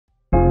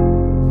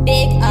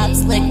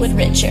Liquid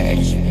Richard.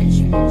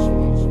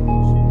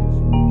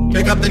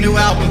 Pick up the new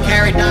album,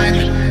 Carry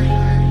Diamond.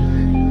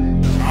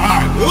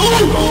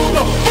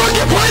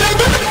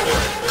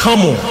 Come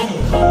on.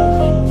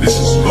 This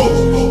is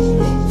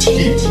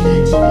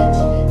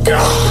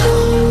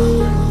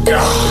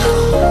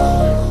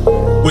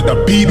With the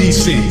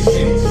BBC.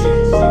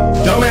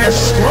 dumbass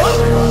scrub.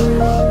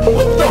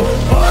 What the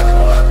fuck?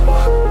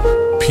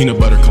 Peanut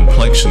butter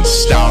complexion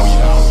stallion.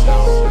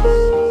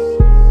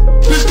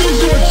 This dude's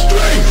doing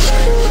strings.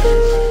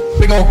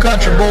 Big old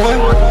country boy.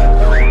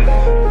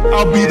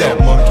 I'll be that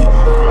monkey.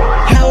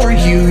 How are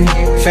you,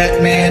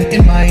 fat man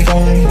in my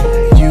phone?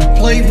 You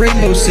play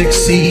Rainbow Six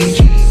Siege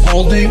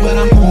all day when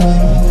I'm home.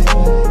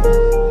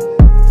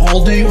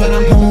 All day when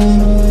I'm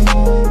home.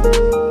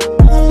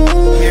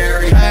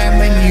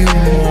 Diamond you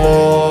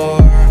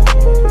are,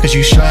 'cause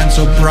you shine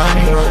so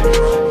bright.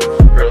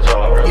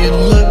 You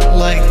look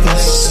like the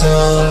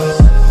sun,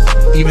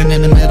 even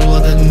in the middle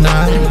of the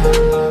night.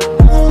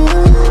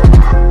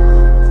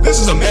 This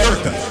is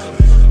America.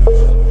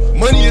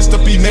 Money is to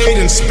be made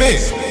and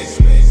spent.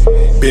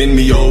 Bend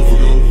me over,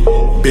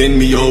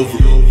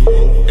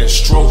 and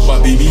stroke my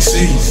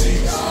BBC.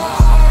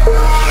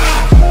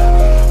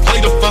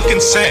 Play the fucking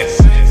set.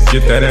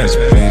 Get that ass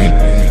bang.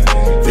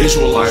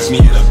 Visualize me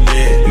in a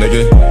bed,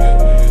 nigga.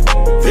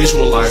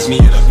 Visualize me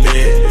in a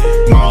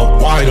bed.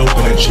 Mouth wide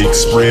open and cheeks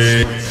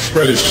spread.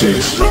 Spread his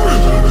cheeks.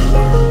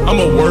 I'm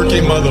a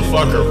working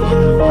motherfucker.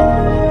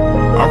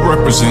 I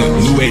represent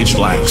new age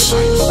blacks.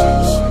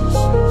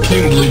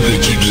 Can't believe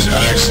that you just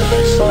asked.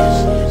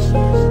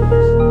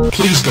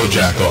 Please go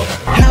jack off.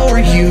 How are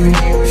you,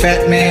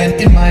 fat man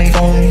in my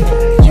phone?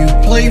 You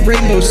play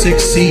Rainbow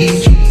Six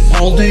Siege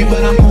all day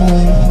when I'm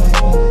home.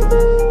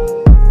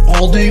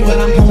 All day when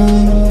I'm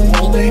home.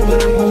 All day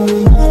when I'm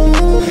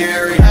home.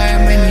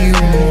 Diamond you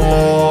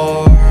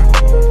are,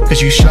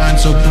 'cause you shine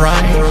so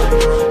bright.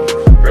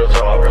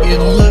 You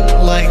look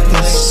like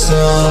the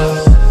sun,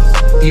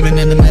 even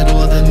in the middle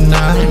of the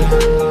night.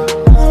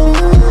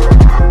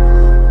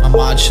 My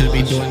mod should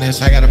be doing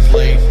this. I gotta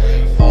play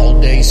All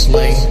Day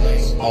Slay.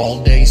 All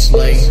Day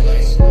Slay.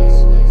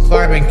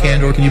 Carbon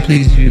Candor, can you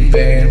please do the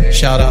band?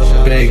 Shout out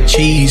to Big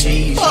Cheese.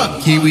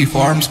 Fuck Kiwi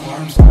Farms.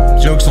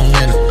 Jokes on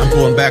Lynn. I'm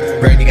going back to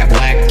Brandy. Got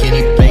black,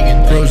 Kenny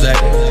Bacon, Prozac,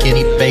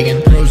 Kenny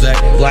Bacon, Prozac.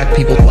 Black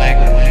people black,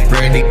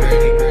 Brandy.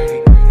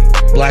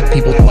 Black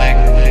people black,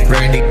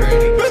 Brandy.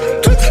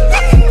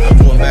 I'm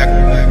going back.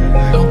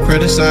 Don't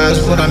criticize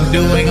what I'm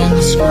doing on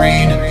the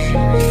screen.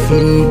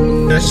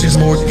 Food, that's just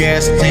more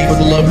gas to take for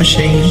the love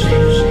machine.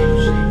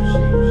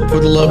 For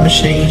the love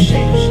machine.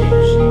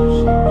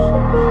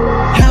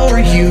 How are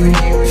you,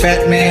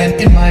 fat man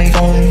in my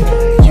phone?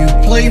 You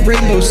play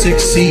Rainbow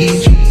Six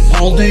Siege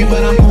all day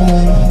when I'm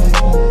home.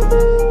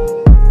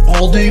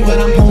 All day when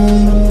I'm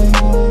home.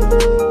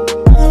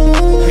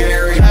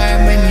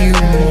 Diamond you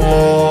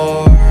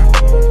are,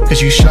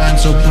 'cause you shine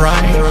so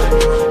bright.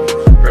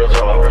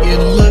 You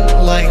look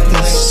like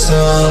the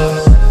sun,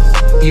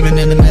 even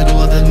in the middle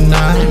of the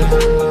night.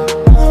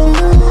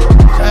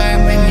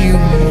 Diamond you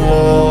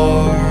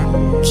are.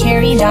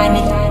 Carry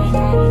Diamond.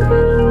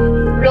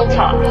 Real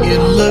talk. You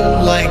look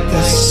like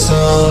the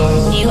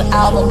sun. New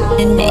album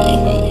in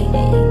May.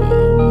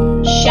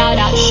 Shout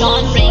out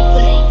Sean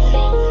Franklin.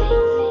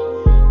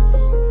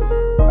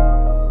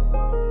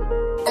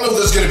 I know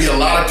there's gonna be a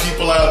lot of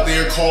people out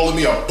there calling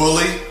me a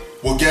bully.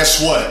 Well, guess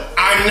what?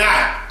 I'm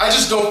not. I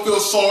just don't feel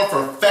sorry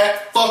for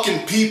fat fucking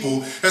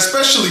people,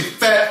 especially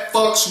fat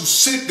fucks who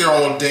sit there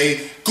all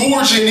day,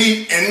 gorge and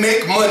eat, and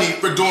make money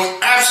for doing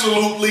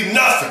absolutely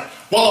nothing,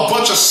 while a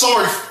bunch of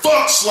sorry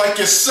fucks like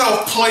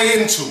yourself play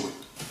into it.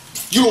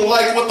 You don't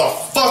like what the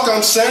fuck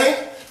I'm saying?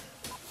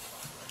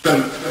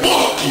 Then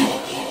fuck you.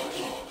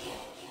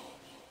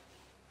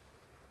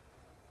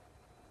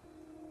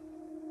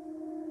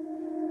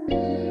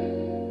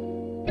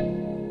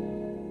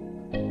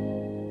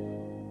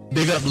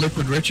 Big up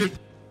Liquid Richard.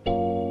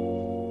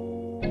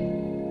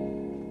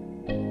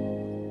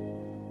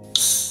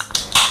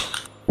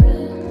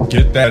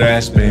 Get that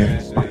ass bang.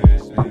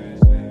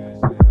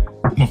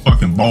 I'm a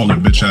fucking baller,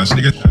 bitch ass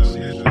nigga.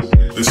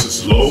 This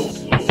is low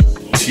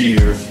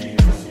tier.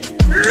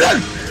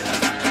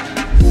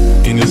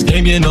 In this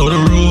game, you know the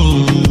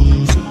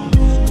rules.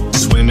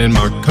 Swimming,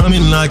 mark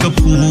coming like a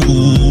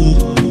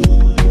pool.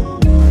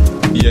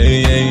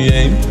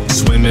 Yeah.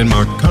 Swimming,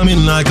 mark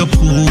coming like a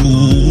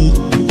pool.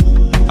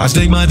 I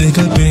stick my dick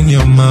up in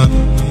your mouth.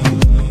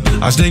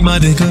 I stick my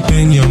dick up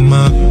in your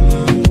mouth.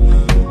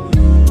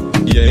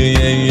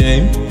 Yeah.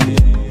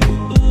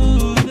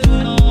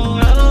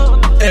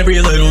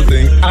 Every little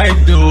thing I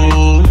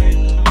do,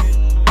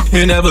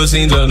 it never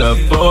seems enough.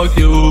 Fuck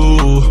you.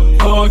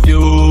 Oh,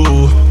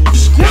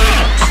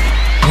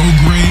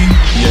 green.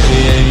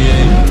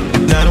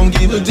 Yeah. I don't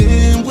give a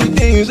damn what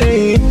they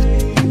say.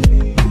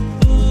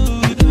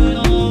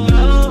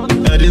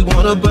 I just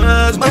wanna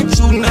buzz my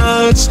 2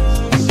 nuts.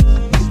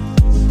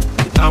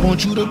 I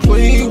want you to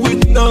play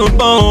with the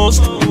balls.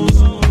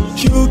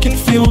 You can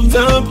feel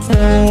the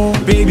pull,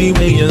 baby,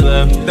 when you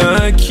left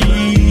the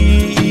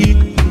key,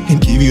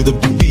 and give you the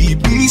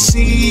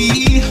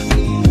BBC.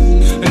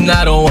 and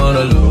I don't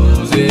wanna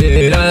lose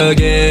it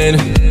again.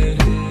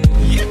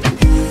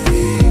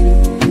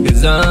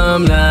 'Cause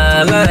I'm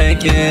not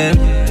like him.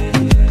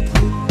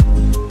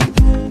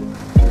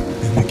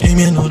 In the game,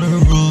 you know the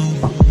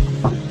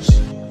rules.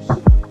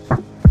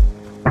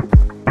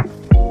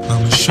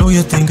 I'ma show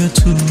you a thing or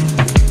two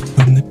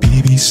when the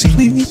BBC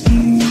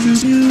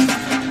uses you.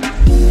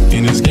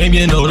 In this game,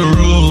 you know the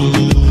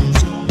rules.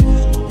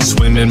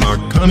 Swimming, mark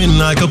coming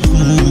like a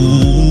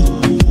pool.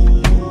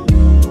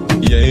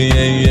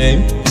 Yeah.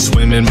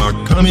 Swimming, mark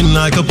coming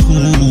like a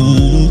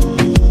pool.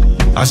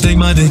 I stick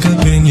my dick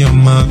up in your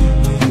mouth.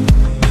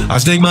 I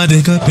stick my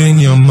dick up in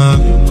your mouth.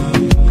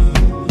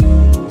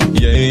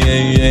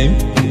 Yeah.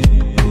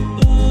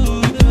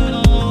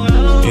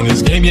 In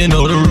this game, you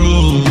know the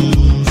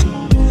rules.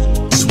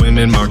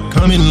 Swimming, mark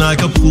coming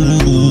like a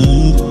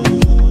pool.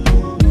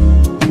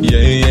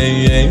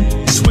 Yeah.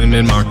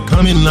 Swimming, mark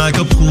coming like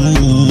a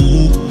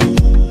pool.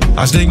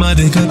 I stick my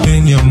dick up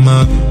in your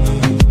mouth.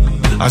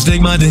 I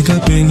stick my dick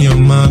up in your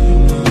mouth.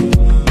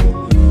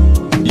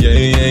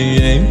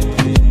 Yeah.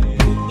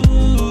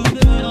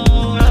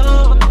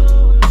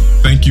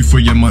 Thank you for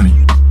your money.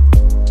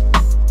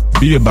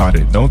 Be about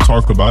it, don't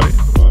talk about it.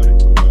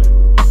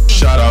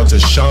 Shout out to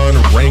Sean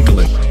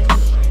Wrangling.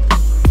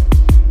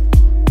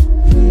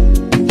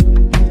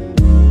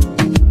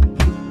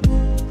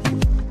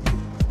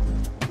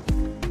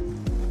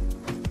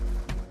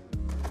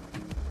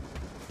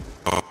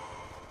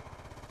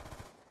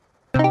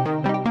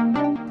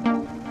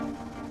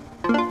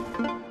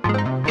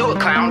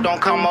 Don't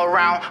come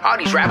around. All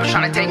these rappers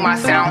tryna take my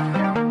sound.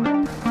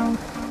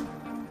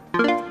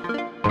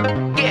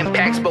 Getting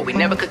packs, but we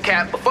never could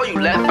cap. Before you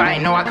left, I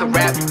ain't know I could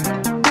rap.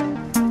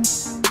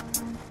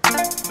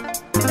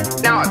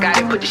 Now I got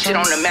it, put the shit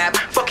on the map.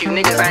 Fuck you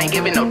niggas, I ain't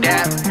giving no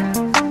dap.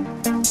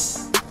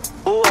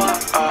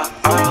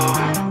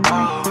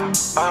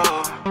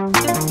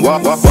 Whoa.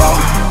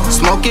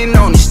 Smoking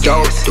on the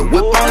stove. The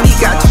whip only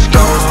got the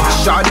strokes.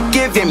 Shawty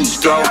giving me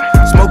stroke.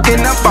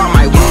 Smoking up on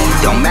my weed.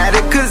 Don't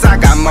matter cause I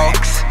got more.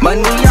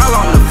 Money all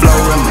on the floor,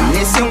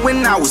 reminiscing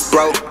when I was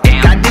broke.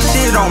 Got this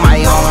shit on my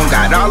own,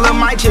 got all of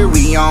my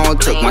jewelry on.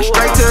 Took one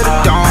straight to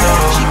the dome.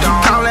 She keep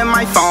calling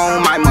my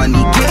phone, my money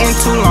getting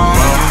too long.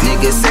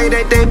 Niggas say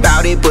that they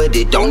bout it, but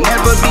it don't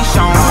never be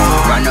shown.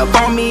 Run up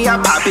on me,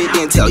 I pop it,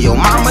 then tell your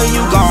mama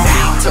you gone.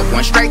 Took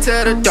one straight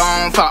to the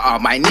dome for all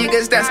my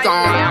niggas that's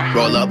gone.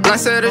 Roll up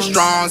blunts of the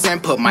strongs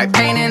and put my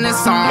pain in the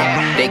song.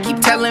 They keep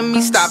telling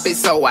me stop it,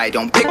 so I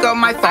don't pick up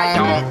my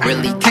phone.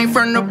 Really came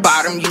from the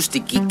bottom, used to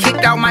get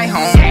kicked out my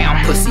home.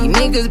 Pussy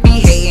niggas be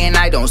hating,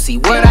 I don't see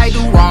what I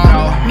do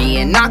wrong. Me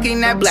and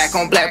knocking that black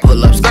on black,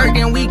 pull up skirt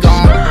and we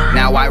gone.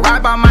 Now I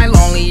ride by my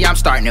lonely, I'm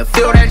starting to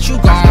feel that you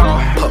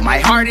gone. Put my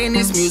heart in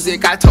this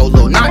music, I told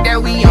Lil Knock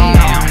that we on.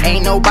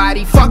 Ain't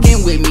nobody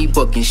fucking with me,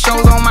 booking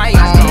shows on my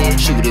own.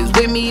 Shooters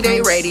with me, they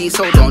ready,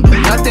 so don't do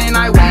nothing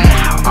I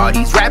want. All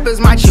these rappers,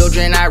 my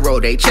children, I roll,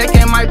 they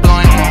checking my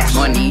blunt.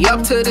 Money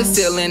up to the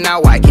ceiling,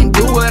 now I can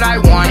do what I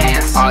want.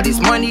 All this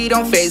money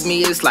don't faze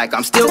me, it's like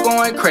I'm still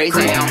going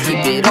crazy.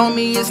 Keep it on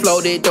me, it's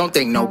loaded, don't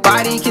think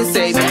nobody can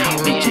save me.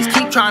 Bitches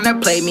keep trying to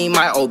play me,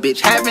 my old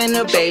bitch having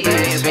a baby.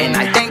 And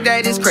I think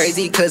that it's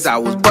crazy, cause I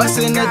was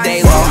busting the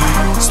day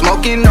long.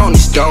 Smoking on the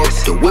stove,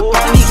 the whip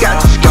only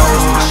got the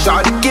strokes.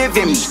 Shawty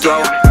giving me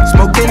stroke,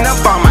 smoking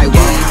up on my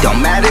weed.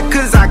 Don't matter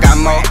cause I got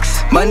more.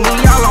 Money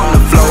all on the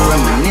floor,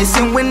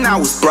 reminiscing when I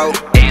was broke.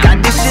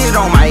 Got this shit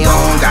on my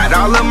own, got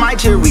all of my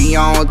jewelry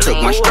on.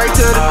 Took one straight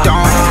to the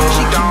dome.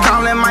 She keep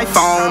calling my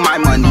phone, my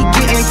money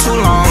getting too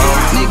long.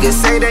 Niggas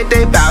say that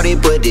they bout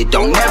it, but it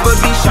don't never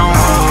be shown.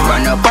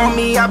 Run up on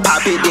me, I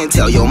pop it, then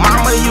tell your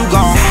mama you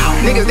gone.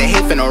 Niggas they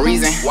hate for no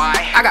reason.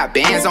 Why? I got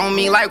bands on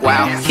me like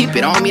wow. Keep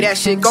it on me, that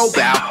shit go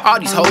bow. All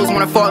these hoes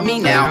wanna fuck me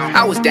now.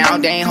 I was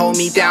down, they ain't hold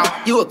me down.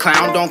 You a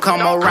clown, don't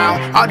come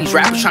around. All these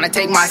rappers tryna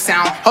take my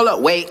sound. Hold up,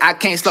 wait, I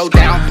can't slow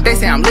down. They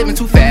say I'm living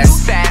too fast.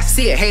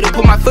 See a hater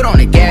put my foot on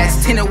the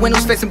gas. Tinted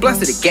windows facing blunts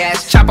to the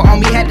gas. Chopper on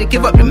me, had to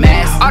give up the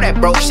mask. All that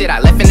broke shit I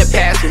left in the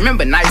past.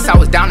 Remember nights I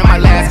was down on my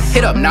last.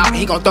 Hit up knock,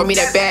 he gon' throw me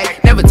that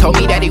bag. Never told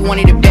me that he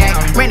wanted it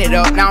back. Ran it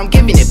up, now I'm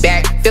giving it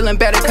back. Feeling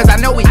better cause I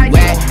know where you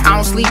at. I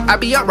don't sleep, I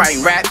be up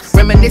writing rap.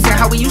 Reminiscing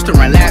how we used to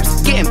run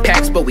laps. Getting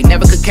packs, but we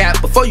never could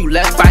cap. Before you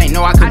left, I ain't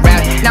know I could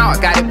rap. Now I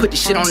got it, put the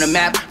shit on the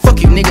map.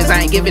 Fuck you niggas,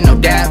 I ain't giving no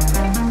dap.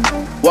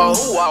 Whoa,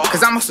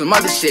 cause I'm on some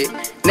other shit.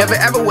 Never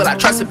ever will I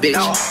trust a bitch.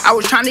 I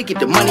was trying to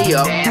get the money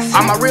up.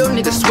 All my real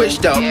niggas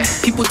switched up.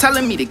 People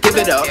telling me to give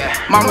it up.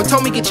 Mama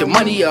told me get your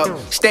money up.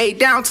 Stayed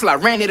down till I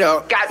ran it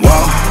up.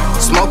 Whoa,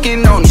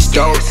 smoking on the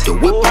stove. The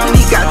whip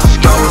only got the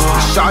strokes.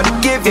 Shawty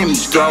giving me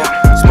stroke.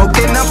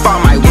 Smoking up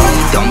on my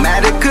weed. Don't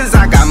matter cause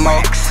I got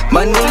more.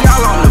 Money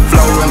all on the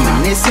floor.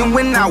 Reminiscing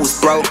when I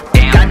was broke.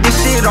 Got this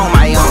shit on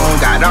my own.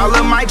 Got all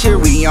of my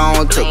jewelry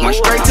on. Took one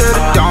straight to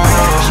the dome.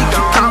 She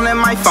keep calling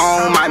my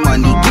phone. My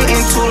money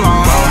getting too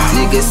long.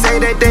 Niggas say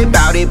that they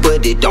bout it,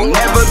 but it don't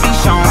never be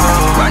shown.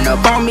 Run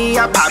up on me,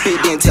 I pop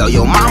it, then tell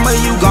your mama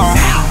you gone.